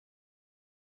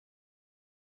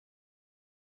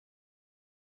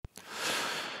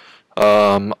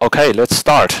Okay, let's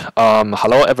start.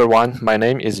 Hello everyone, my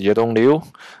name is Yedong Liu.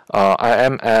 I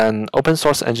am an open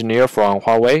source engineer from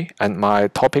Huawei, and my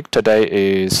topic today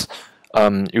is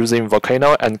using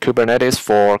Volcano and Kubernetes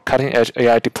for cutting-edge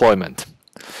AI deployment.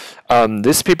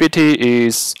 This PPT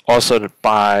is authored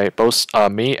by both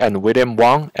me and William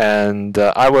Wang, and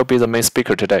I will be the main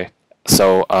speaker today.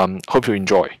 So hope you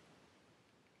enjoy.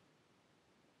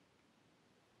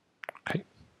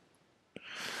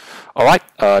 All right,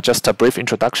 just a brief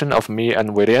introduction of me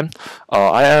and William.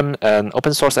 I am an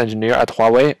open source engineer at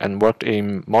Huawei and worked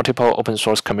in multiple open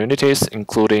source communities,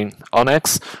 including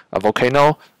Onyx,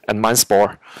 Volcano, and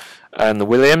Mindspore. And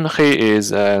William, he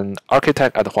is an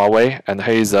architect at Huawei, and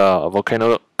he is a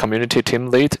Volcano community team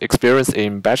lead, experienced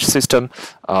in batch system,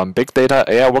 big data,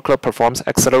 AI workload performance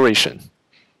acceleration.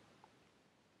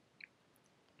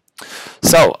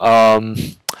 So,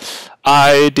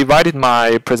 I divided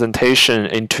my presentation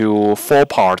into 4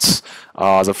 parts.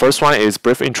 The first one is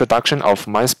brief introduction of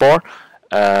Mindspore,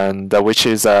 and which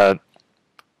is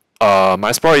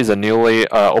Mindspore is a newly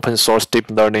open source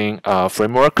deep learning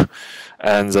framework.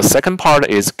 And the second part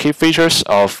is key features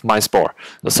of Mindspore.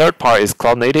 The third part is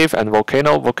cloud native and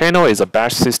Volcano. Volcano is a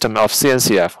batch system of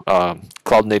CNCF,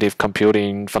 Cloud Native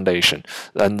Computing Foundation.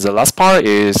 And the last part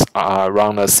is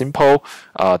run a simple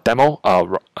demo,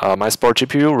 Mindspore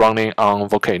GPU running on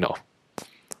Volcano.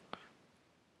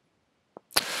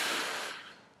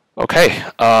 Okay.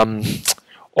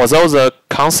 Although the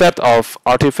concept of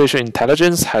artificial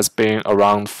intelligence has been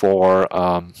around for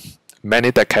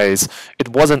many decades, it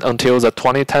wasn't until the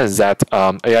 2010s that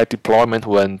AI deployment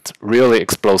went really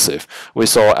explosive. We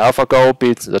saw AlphaGo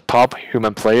beat the top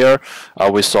human player.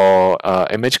 We saw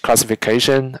image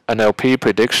classification, NLP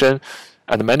prediction,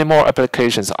 and many more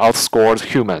applications outscored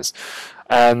humans.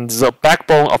 And the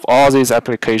backbone of all these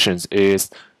applications is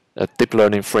a deep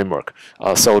learning framework.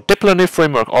 So deep learning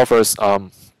framework offers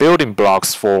building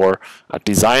blocks for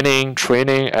designing,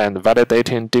 training, and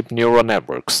validating deep neural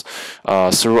networks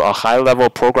through a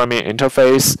high-level programming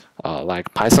interface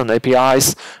like Python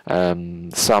APIs.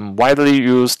 Some widely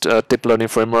used deep learning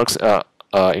frameworks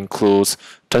includes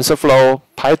TensorFlow,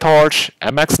 PyTorch,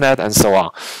 MXNet, and so on.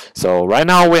 So right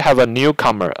now we have a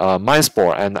newcomer,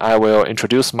 Mindspore, and I will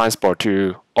introduce Mindspore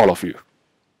to all of you.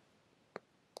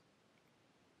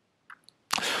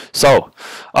 So,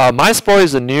 Mindspore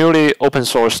is a newly open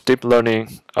source deep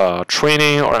learning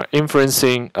training or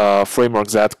inferencing framework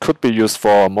that could be used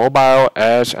for mobile,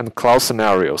 edge, and cloud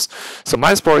scenarios. So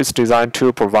Mindspore is designed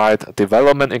to provide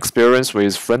development experience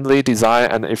with friendly design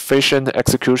and efficient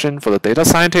execution for the data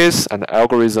scientists and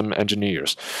algorithm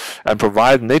engineers, and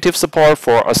provide native support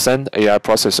for Ascend AI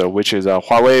processor, which is a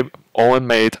Huawei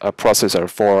own-made processor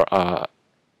for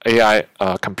AI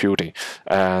computing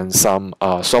and some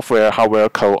software hardware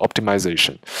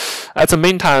co-optimization. At the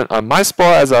meantime,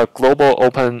 Mindspore as a global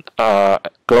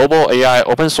AI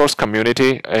open source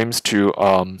community aims to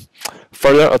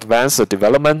further advance the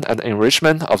development and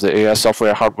enrichment of the AI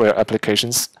software hardware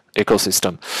applications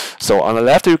ecosystem. So on the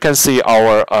left, you can see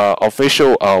our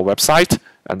official website,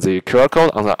 and the QR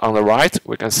code on the right,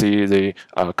 we can see the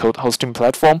code hosting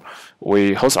platform.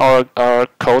 We host our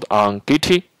code on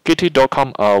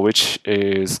Gitty.com, which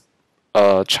is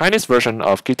a Chinese version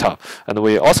of GitHub, and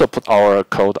we also put our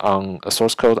code on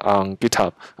source code on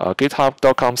GitHub,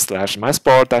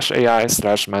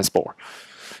 github.com/mindspore-ai/mindspore,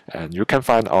 and you can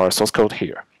find our source code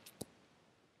here.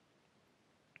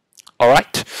 All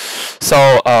right,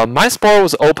 so Mindspore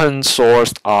was open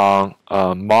sourced on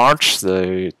March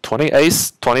the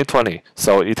 28th, 2020.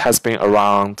 So it has been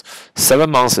around 7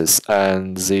 months,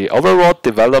 and the overall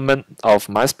development of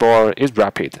Mindspore is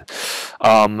rapid.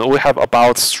 We have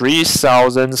about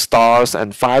 3,000 stars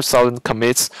and 5,000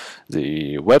 commits.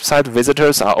 The website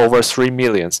visitors are over 3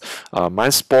 million.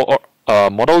 Mindspore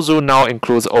Model Zoo now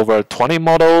includes over 20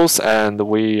 models, and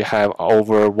we have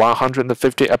over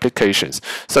 150 applications.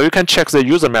 So you can check the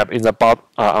user map in the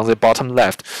on the bottom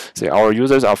left. See, our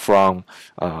users are from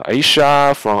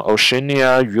Asia, from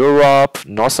Oceania, Europe,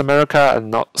 North America,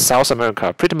 and South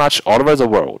America, pretty much all over the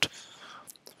world.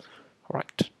 All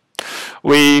right.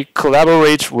 We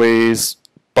collaborate with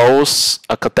both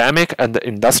academic and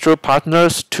industrial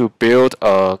partners to build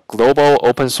a global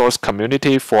open source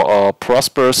community for a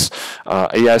prosperous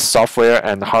AI software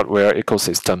and hardware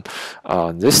ecosystem.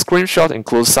 This screenshot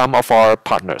includes some of our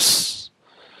partners.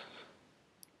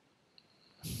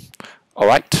 All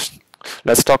right,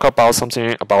 let's talk about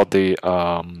something about the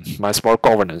MySport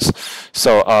governance.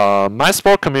 So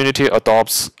MySport community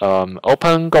adopts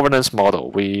open governance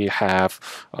model. We have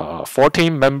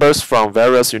 14 members from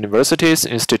various universities,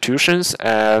 institutions,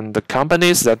 and the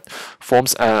companies that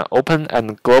forms an open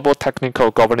and global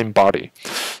technical governing body.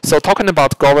 So talking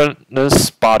about governance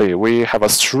body, we have a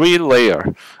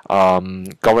 3-layer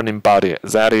governing body,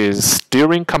 that is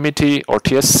steering committee or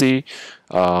TSC,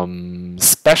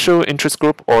 special interest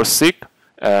group or SIG,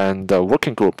 and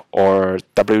working group or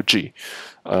WG.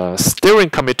 Steering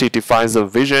committee defines the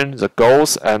vision, the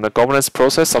goals, and the governance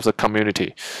process of the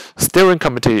community. Steering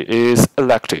committee is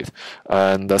elected,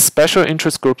 and the special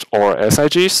interest groups or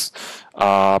SIGs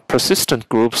are persistent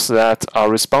groups that are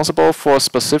responsible for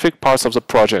specific parts of the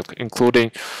project,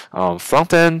 including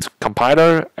front-end,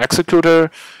 compiler, executor,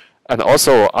 and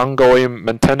also ongoing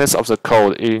maintenance of the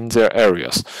code in their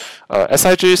areas.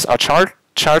 SIGs are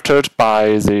chartered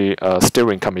by the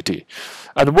steering committee.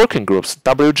 And working groups,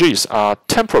 WGs, are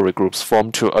temporary groups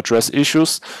formed to address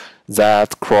issues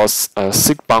that cross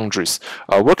SIG boundaries.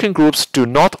 Working groups do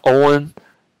not own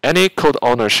any code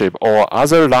ownership or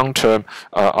other long-term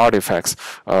artifacts.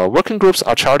 Working groups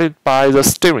are chartered by the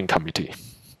steering committee.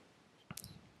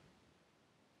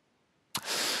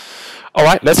 All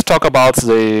right, let's talk about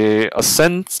the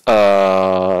Ascent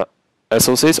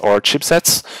SoCs or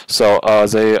chipsets. So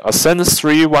the Ascent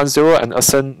 310 and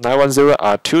Ascent 910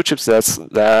 are two chipsets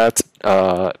that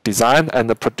designed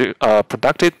and produced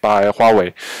by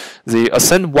Huawei. The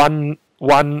Ascent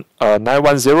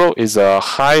 910 is a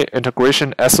high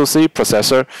integration SoC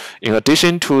processor. In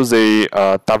addition to the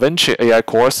DaVinci AI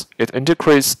cores, it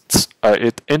integrates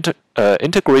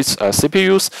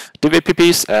CPUs,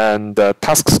 DVPPs, and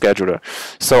task scheduler.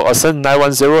 So Ascent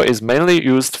 910 is mainly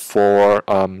used for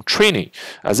training.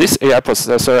 This AI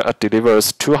processor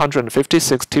delivers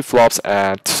 256 TFLOPs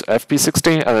at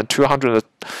FP16 and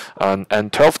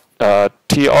 212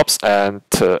 TOPS and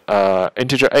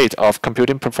integer 8 of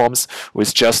computing performance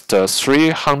with just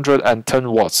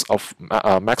 310 watts of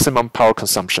maximum power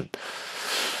consumption.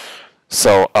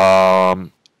 So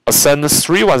Ascent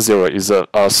 310 is a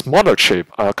smaller chip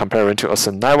comparing to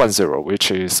Ascent 910,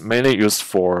 which is mainly used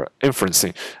for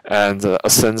inferencing. And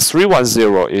Ascent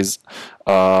 310 is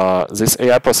this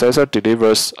AI processor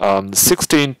delivers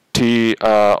 16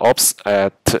 TOPS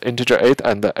at integer 8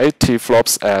 and 8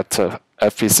 TFLOPs at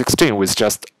FP16 with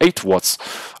just 8 watts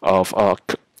of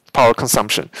power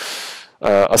consumption.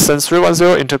 Ascent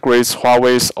 310 integrates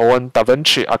Huawei's own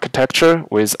DaVinci architecture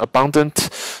with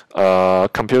abundant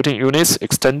computing units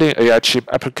extending AI chip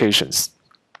applications.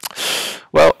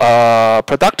 Well,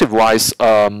 productive-wise,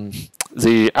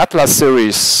 the Atlas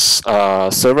series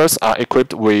servers are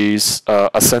equipped with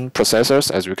Ascent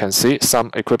processors, as you can see.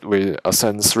 Some equipped with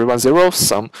Ascent 310,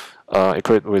 some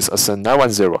equipped with Ascent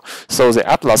 910. So the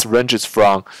Atlas ranges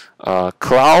from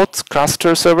cloud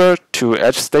cluster server to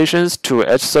edge stations to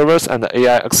edge servers and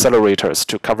AI accelerators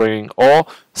to covering all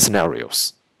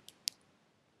scenarios.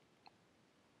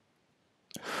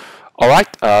 All right,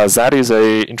 that is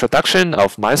an introduction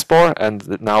of MySport,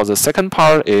 and now the second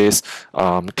part is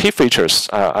key features.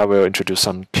 I will introduce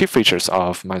some key features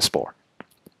of MySport.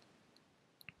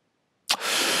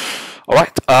 All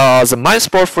right, the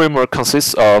MySport framework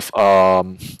consists of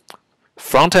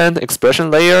front-end expression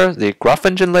layer, the graph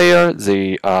engine layer,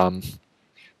 the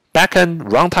back-end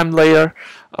runtime layer.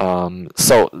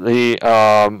 So the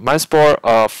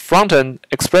MySport front-end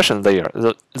expression layer,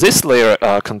 this layer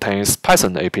contains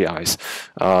Python APIs,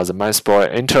 the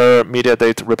MySport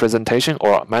intermediate representation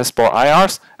or MySport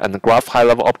IRs, and the graph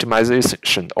high-level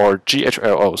optimization or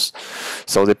GHLOs.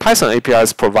 So the Python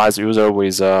APIs provides user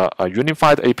with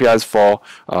unified APIs for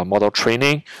model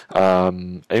training,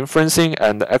 inferencing,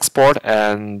 and export,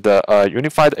 and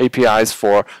unified APIs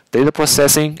for data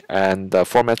processing and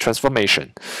format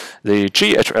transformation. The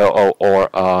GHLO or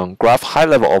graph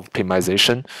high-level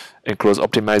optimization includes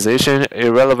optimization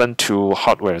irrelevant to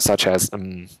hardware, such as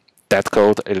dead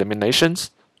code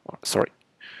eliminations,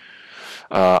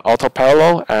 auto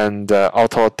parallel, and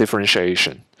auto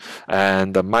differentiation.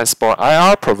 And the MySport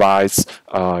IR provides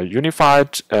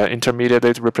unified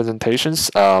intermediate representations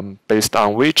based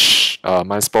on which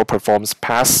MySport performs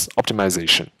path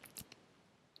optimization.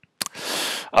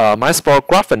 MySport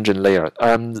graph engine layer.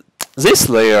 This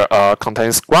layer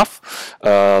contains graph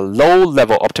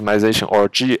low-level optimization, or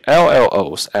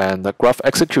GLLOs, and the graph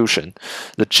execution.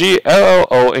 The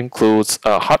GLLO includes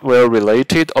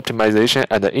hardware-related optimization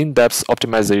and in-depth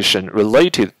optimization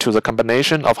related to the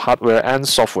combination of hardware and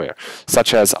software,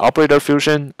 such as operator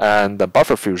fusion and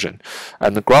buffer fusion.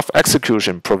 And the graph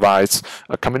execution provides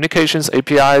communications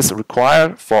APIs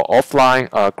required for offline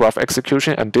graph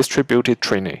execution and distributed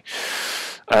training.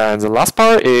 And the last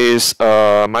part is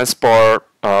MindSpore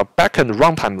backend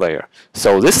runtime layer.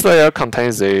 So this layer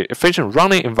contains the efficient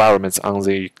running environments on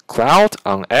the cloud,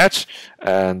 on edge,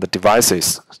 and the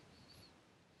devices.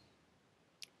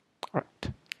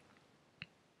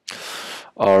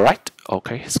 All right.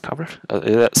 Okay, it's covered.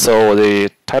 So the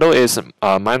title is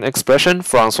Mind Expression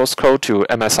from Source Code to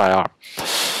MSIR.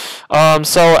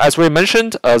 So as we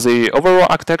mentioned, the overall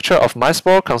architecture of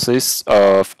MindSpore consists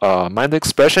of Mind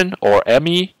Expression, or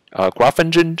ME, Graph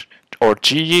Engine, or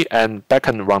GE, and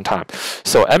backend runtime.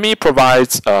 So ME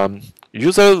provides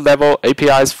user-level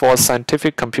APIs for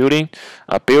scientific computing,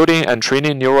 building and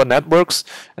training neural networks,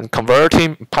 and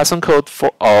converting Python code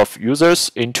of users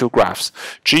into graphs.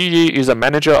 GE is a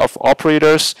manager of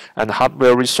operators and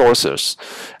hardware resources,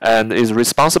 and is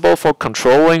responsible for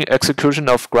controlling execution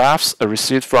of graphs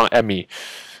received from ME.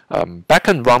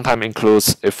 Backend runtime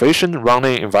includes efficient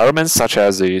running environments such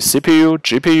as the CPU,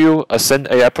 GPU, Ascend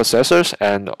AI processors,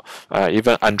 and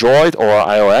even Android or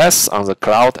iOS on the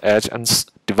cloud, edge, and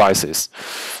devices.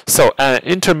 So an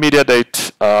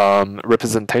intermediate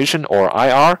representation, or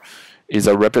IR, is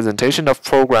a representation of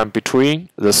program between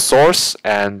the source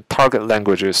and target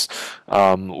languages,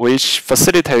 which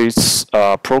facilitates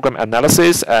program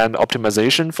analysis and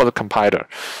optimization for the compiler.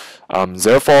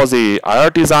 Therefore, the IR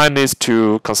design needs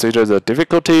to consider the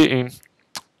difficulty in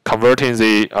converting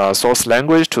the source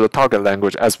language to the target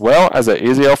language, as well as the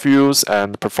ease of use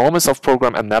and performance of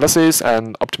program analysis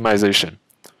and optimization.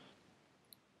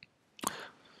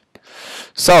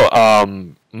 So,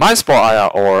 MindSpore IR,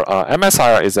 or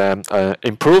MSIR, is an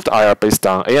improved IR based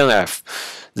on ANF.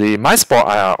 The MindSpore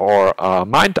IR, or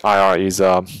Mind IR, is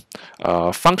a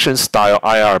function-style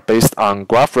IR based on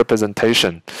graph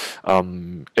representation.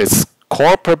 Its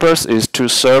core purpose is to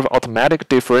serve automatic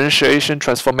differentiation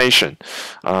transformation.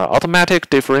 Automatic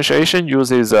differentiation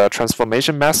uses a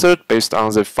transformation method based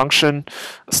on the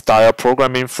function-style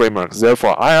programming framework.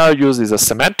 Therefore, IR uses a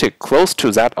semantic close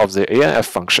to that of the ANF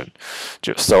function.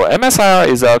 So MSIR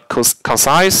is a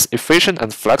concise, efficient,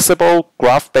 and flexible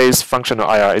graph-based functional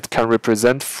IR. It can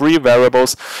represent free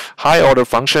variables, high-order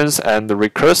functions, and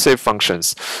recursive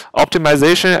functions.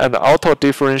 Optimization and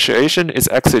auto-differentiation is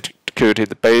executed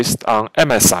based on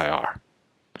MSIR.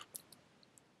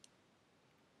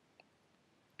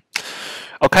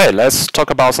 Okay, let's talk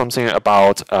about something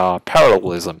about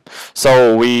parallelism.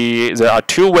 So there are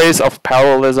two ways of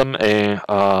parallelism in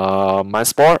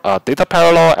MindSpore: data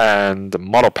parallel and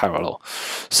model parallel.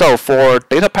 So for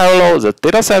data parallel, the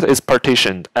dataset is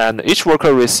partitioned, and each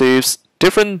worker receives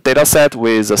different dataset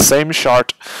with the same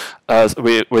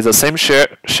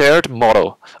shared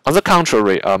model. On the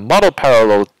contrary, a model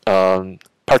parallel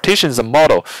partitions the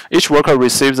model. Each worker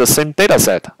receives the same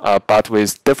dataset, but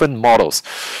with different models.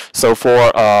 So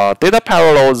for data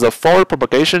parallel, the forward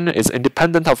propagation is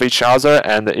independent of each other,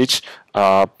 and each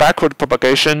backward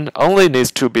propagation only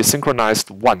needs to be synchronized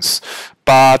once.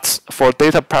 But for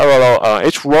data parallel,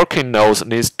 each working node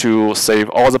needs to save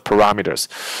all the parameters.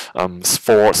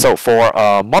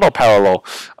 For model parallel,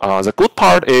 the good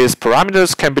part is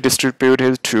parameters can be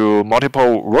distributed to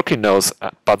multiple working nodes,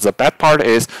 but the bad part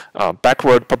is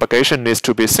backward propagation needs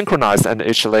to be synchronized at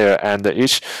each layer, and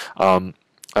each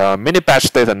mini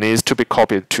batch data needs to be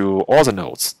copied to all the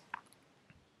nodes.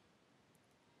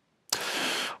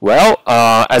 Well,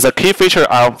 as a key feature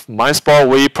of MindSpore,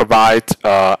 we provide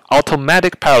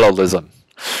automatic parallelism.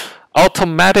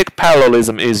 Automatic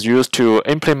parallelism is used to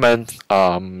implement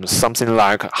something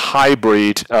like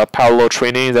hybrid parallel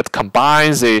training that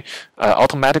combines the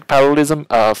automatic parallelism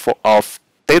of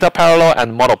data parallel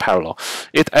and model parallel.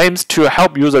 It aims to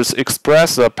help users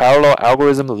express the parallel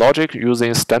algorithm logic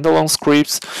using standalone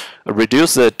scripts,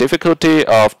 reduce the difficulty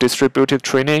of distributed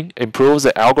training, improve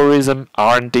the algorithm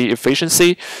R&D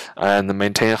efficiency, and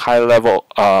maintain high-level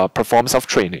performance of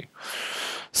training.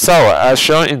 So, as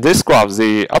shown in this graph,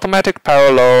 the automatic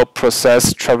parallel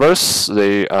process traverses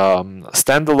the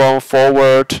standalone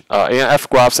forward ANF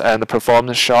graphs and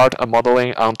performs shard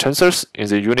modeling on tensors in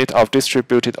the unit of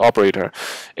distributed operator,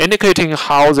 indicating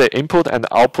how the input and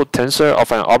output tensor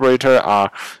of an operator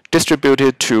are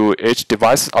distributed to each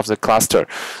device of the cluster.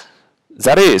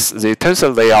 That is, the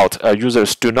tensor layout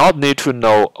users do not need to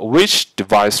know which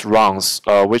device runs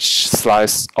which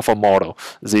slice of a model.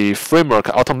 The framework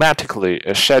automatically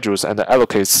schedules and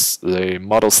allocates the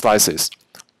model slices.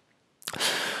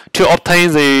 To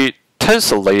obtain the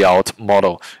tensor layout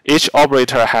model, each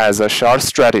operator has a shard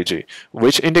strategy,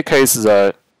 which indicates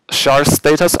the shard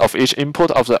status of each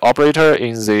input of the operator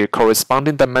in the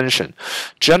corresponding dimension.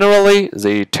 Generally,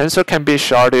 the tensor can be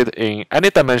sharded in any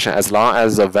dimension as long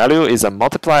as the value is a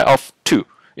multiple of 2,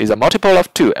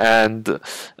 and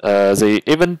the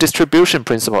even distribution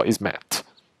principle is met.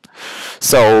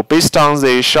 So, based on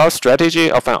the shard strategy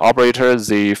of an operator,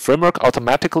 the framework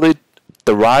automatically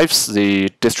derives the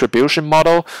distribution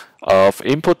model of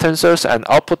input tensors and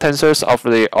output tensors of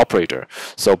the operator.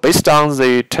 So based on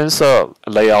the tensor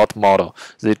layout model,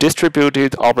 the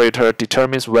distributed operator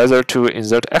determines whether to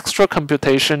insert extra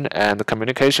computation and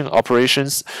communication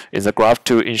operations in the graph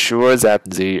to ensure that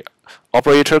the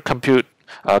operator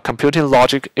computing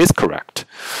logic is correct.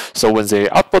 So when the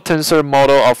output tensor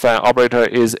model of an operator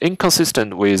is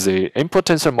inconsistent with the input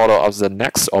tensor model of the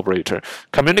next operator,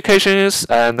 communications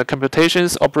and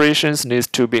computations operations need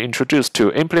to be introduced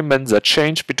to implement the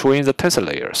change between the tensor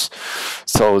layers.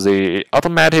 So the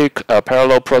automatic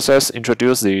parallel process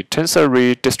introduces the tensor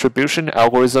redistribution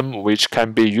algorithm, which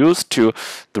can be used to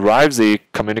derive the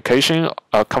communication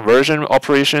conversion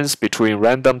operations between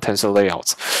random tensor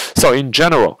layouts. So in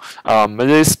general,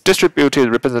 this distributed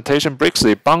representation breaks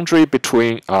the boundary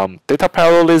between data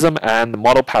parallelism and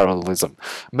model parallelism,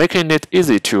 making it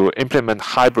easy to implement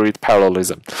hybrid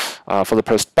parallelism. For the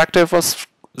perspective of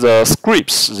the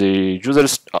scripts, the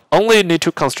users only need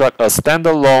to construct a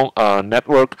standalone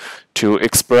network to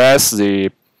express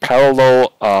the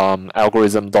parallel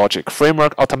algorithm logic.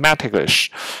 Framework automatically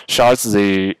shards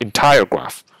the entire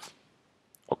graph.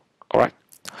 All right.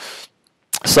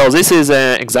 So this is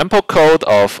an example code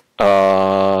of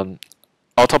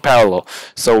auto-parallel.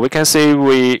 So we can see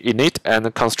we init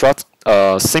and construct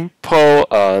a simple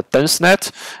dense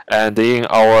net, and in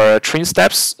our train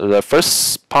steps, the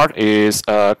first part is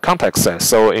context set.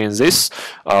 So in this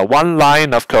one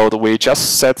line of code, we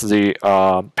just set the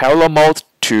parallel mode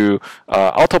to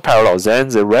auto-parallel. Then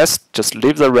the rest, just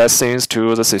leave the rest things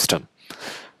to the system.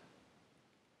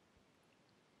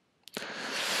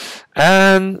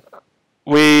 And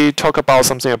we talk about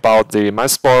something about the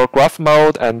MindSpore graph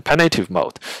mode and pan-native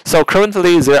mode. So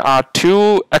currently there are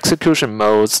two execution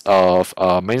modes of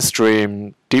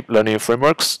mainstream deep learning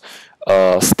frameworks,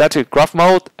 static graph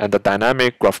mode and the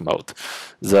dynamic graph mode.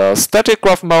 The static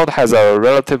graph mode has a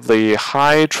relatively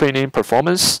high training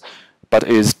performance, but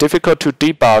is difficult to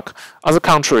debug. On the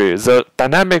contrary, the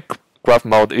dynamic graph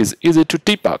mode is easy to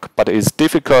debug, but is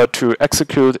difficult to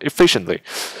execute efficiently.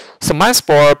 So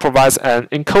MindSpore provides an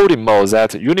encoding mode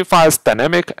that unifies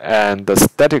dynamic and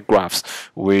static graphs,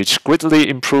 which greatly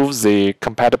improves the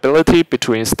compatibility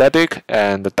between static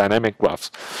and dynamic graphs.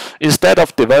 Instead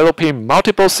of developing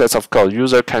multiple sets of code,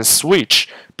 user can switch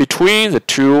between the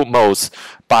two modes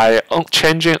by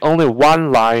changing only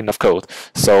one line of code.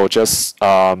 So just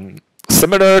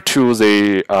similar to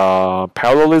the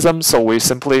parallelism, so we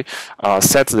simply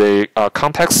set the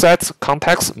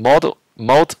context mode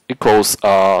equals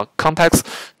context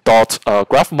dot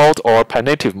graph mode or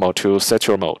pan-native mode to set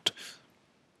your mode.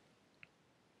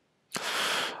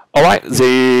 Alright,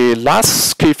 the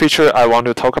last key feature I want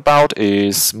to talk about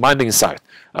is Mind Insight,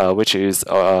 which is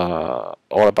all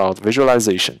about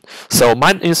visualization. So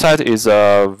Mind Insight is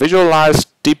visualized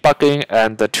debugging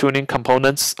and the tuning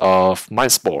components of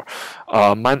MindSpore.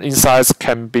 Mind Insights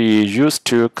can be used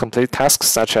to complete tasks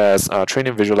such as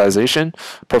training visualization,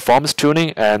 performance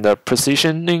tuning, and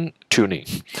precisioning tuning.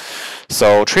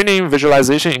 So training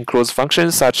visualization includes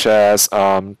functions such as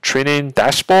training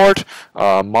dashboard,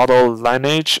 model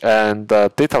lineage, and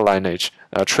data lineage.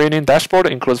 Training dashboard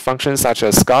includes functions such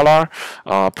as Scala,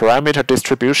 parameter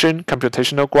distribution,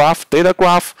 computational graph, data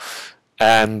graph,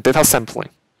 and data sampling.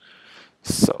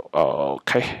 So,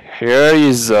 okay, here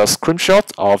is a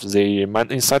screenshot of the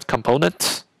Mind Insight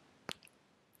component.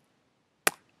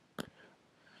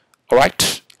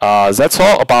 Alright, that's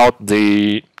all about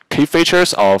the key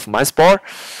features of MindSpore.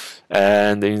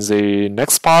 And in the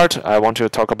next part, I want to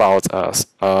talk about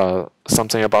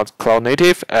something about Cloud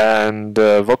Native and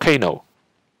Volcano.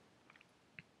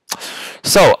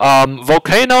 So,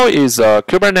 Volcano is a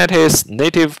Kubernetes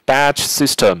native batch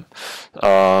system.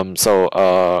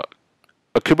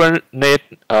 A Kubernetes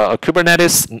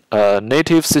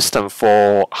native system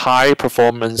for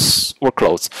high-performance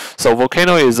workloads. So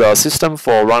Volcano is a system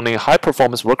for running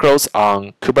high-performance workloads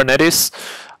on Kubernetes.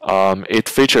 It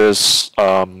features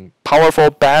powerful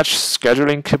batch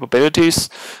scheduling capabilities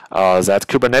that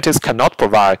Kubernetes cannot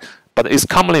provide, but is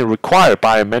commonly required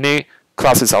by many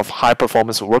classes of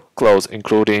high-performance workloads,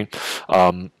 including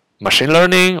machine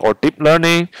learning or deep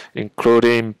learning,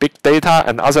 including big data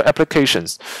and other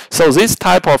applications. So these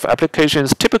type of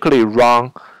applications typically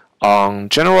run on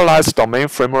generalized domain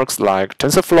frameworks like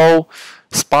TensorFlow,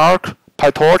 Spark,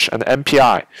 PyTorch, and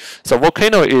MPI. So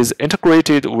Volcano is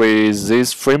integrated with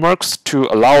these frameworks to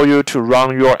allow you to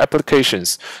run your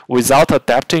applications without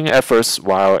adapting efforts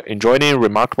while enjoying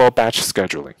remarkable batch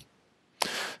scheduling.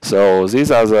 So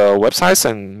these are the websites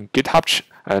and GitHub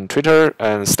and Twitter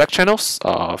and Slack channels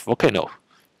of Volcano.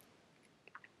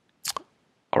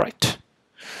 All right.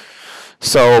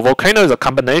 So Volcano is a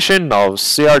combination of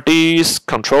CRDs,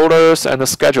 controllers, and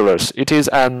schedulers. It is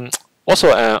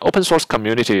also an open source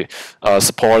community,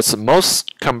 supports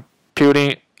most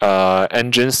computing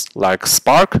engines like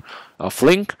Spark,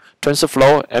 Flink,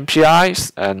 TensorFlow,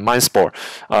 MPI, and MindSpore.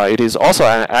 It is also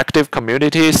an active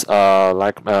community,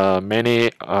 like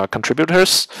many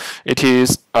contributors. It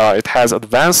has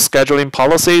advanced scheduling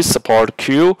policies, support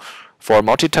queue for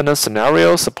multi-tenant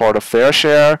scenarios, support a fair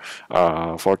share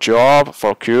for job,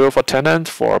 for queue, for tenant,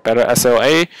 for better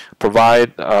SLA,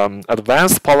 provide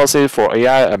advanced policy for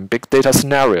AI and big data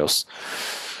scenarios.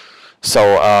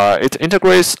 So it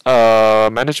integrates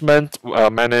manage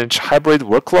hybrid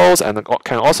workloads and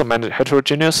can also manage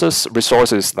heterogeneous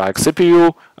resources like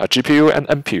CPU, GPU, and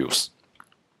NPUs.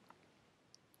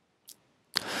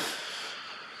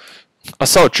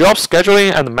 So job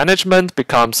scheduling and management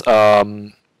becomes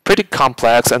pretty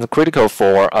complex and critical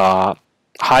for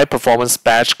high-performance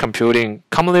batch computing.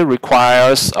 Commonly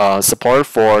requires support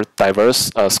for diverse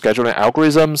scheduling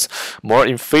algorithms, more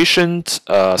efficient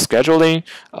scheduling,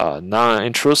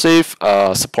 non-intrusive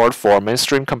support for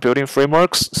mainstream computing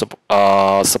frameworks,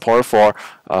 support for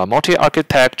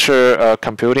multi-architecture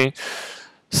computing.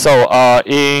 So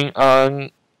in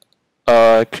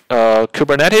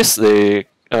Kubernetes, the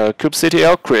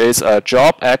kubectl creates a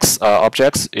JobX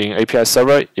objects in API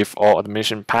server. If all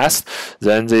admission passed,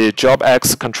 then the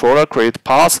JobX controller creates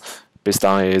paths based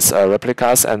on its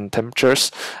replicas and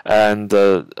temperatures. And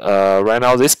right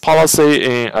now, this policy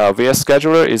in VS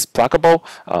Scheduler is pluggable,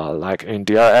 like in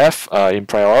DRF, in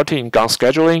priority, in GAN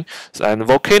scheduling. And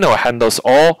Volcano handles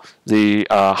all the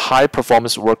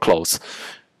high-performance workloads.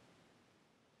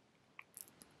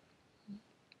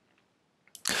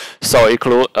 So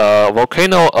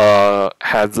Volcano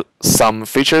has some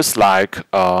features like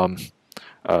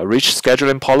rich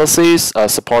scheduling policies,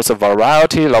 supports a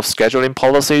variety of scheduling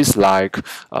policies like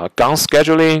GAN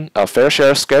scheduling, fair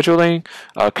share scheduling,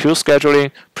 queue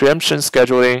scheduling, preemption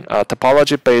scheduling,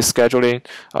 topology-based scheduling,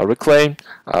 reclaim,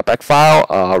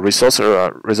 backfile, resource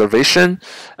reservation.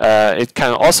 It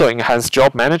can also enhance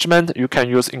job management. You can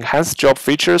use enhanced job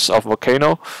features of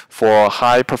Volcano for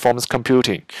high-performance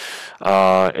computing.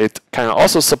 It can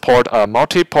also support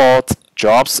multiple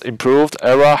jobs, improved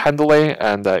error handling,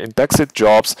 and indexed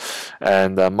jobs,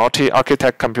 and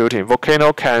multi-architect computing.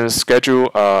 Volcano can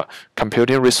schedule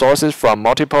computing resources from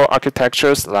multiple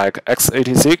architectures like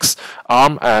x86,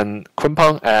 ARM, and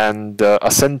Qualcomm, and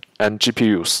Ascend and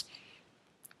GPUs.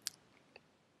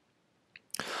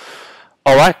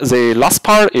 Alright, the last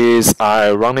part is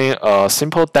running a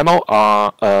simple demo,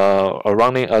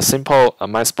 running a simple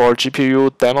MindSpore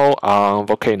GPU demo on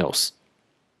Volcanoes.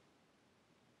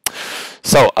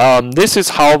 So this is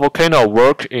how Volcano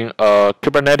works in a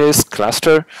Kubernetes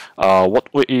cluster. What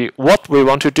we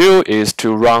want to do is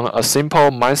to run a simple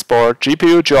MindSpore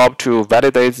GPU job to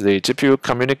validate the GPU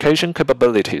communication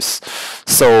capabilities.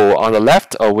 So on the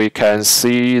left, we can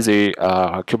see the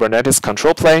Kubernetes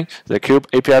control plane. The Kube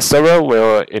API server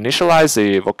will initialize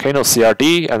the Volcano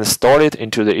CRD and store it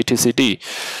into the etcd.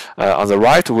 On the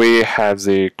right, we have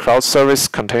the cloud service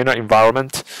container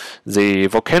environment. The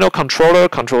Volcano controller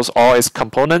controls all its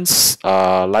components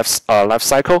life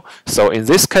cycle. So in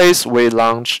this case, we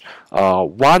launch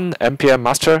one MPI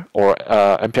master or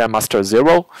MPI master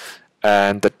 0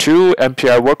 and the two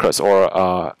MPI workers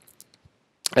or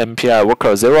MPI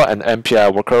worker 0 and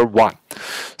MPI worker 1.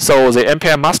 So the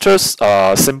MPI masters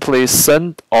simply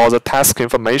send all the task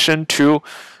information to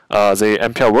the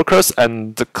MPI workers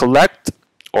and collect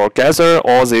or gather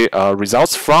all the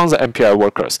results from the MPI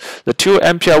workers. The two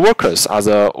MPI workers are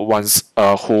the ones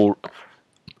who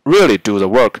really do the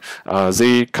work.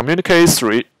 They communicate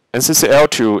through NCCL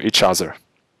to each other.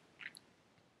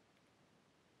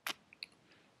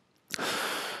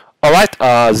 Alright, Alright,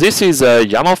 this is a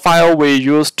YAML file we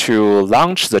use to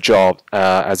launch the job.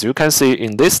 As you can see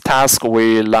in this task,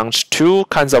 we launched two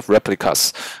kinds of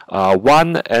replicas,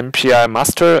 one MPI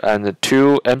master and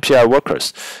two MPI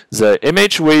workers. The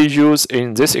image we use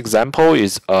in this example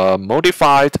is a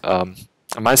modified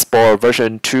MySpore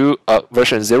version 0.2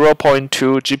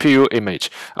 GPU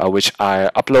image, which I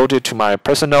uploaded to my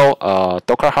personal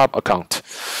Docker Hub account.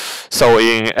 So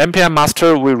in npm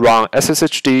master, we run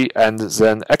sshd and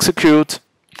then execute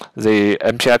the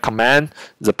MPI command.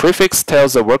 The prefix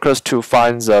tells the workers to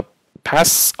find the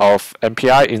paths of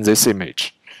MPI in this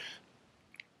image.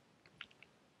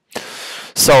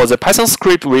 So the Python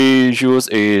script we use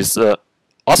is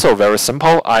also very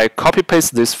simple. I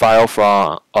copy-paste this file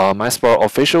from MySpore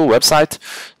official website.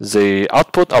 The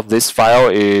output of this file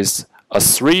is a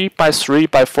 3 by 3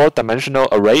 by 4 dimensional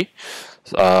array.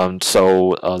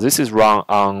 This is run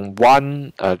on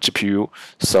one GPU.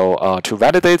 So to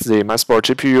validate the MySpore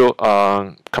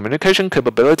GPU communication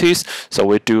capabilities, so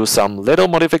we do some little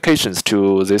modifications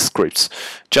to these scripts.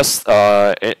 Just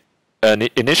initialize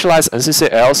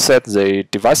NCCL, set the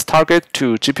device target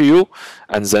to GPU,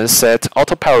 and then set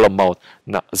auto parallel mode.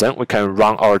 Now, then we can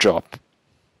run our job.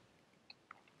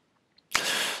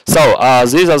 So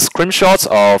these are screenshots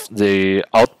of the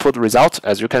output result.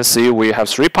 As you can see, we have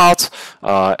three parts,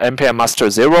 npm master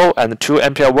 0 and two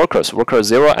npm workers, worker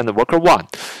 0 and worker 1.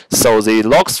 So the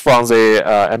logs from the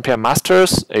npm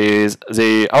masters is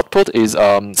the output is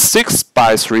 6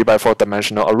 by 3 by 4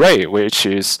 dimensional array, which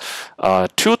is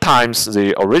 2 times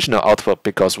the original output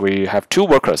because we have two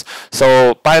workers.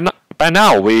 So by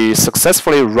now, we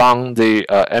successfully run the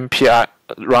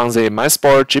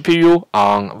MySpore GPU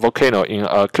on Volcano in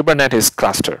a Kubernetes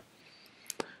cluster.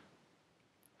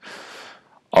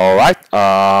 Alright,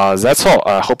 that's all.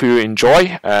 I hope you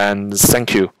enjoy and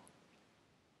thank you.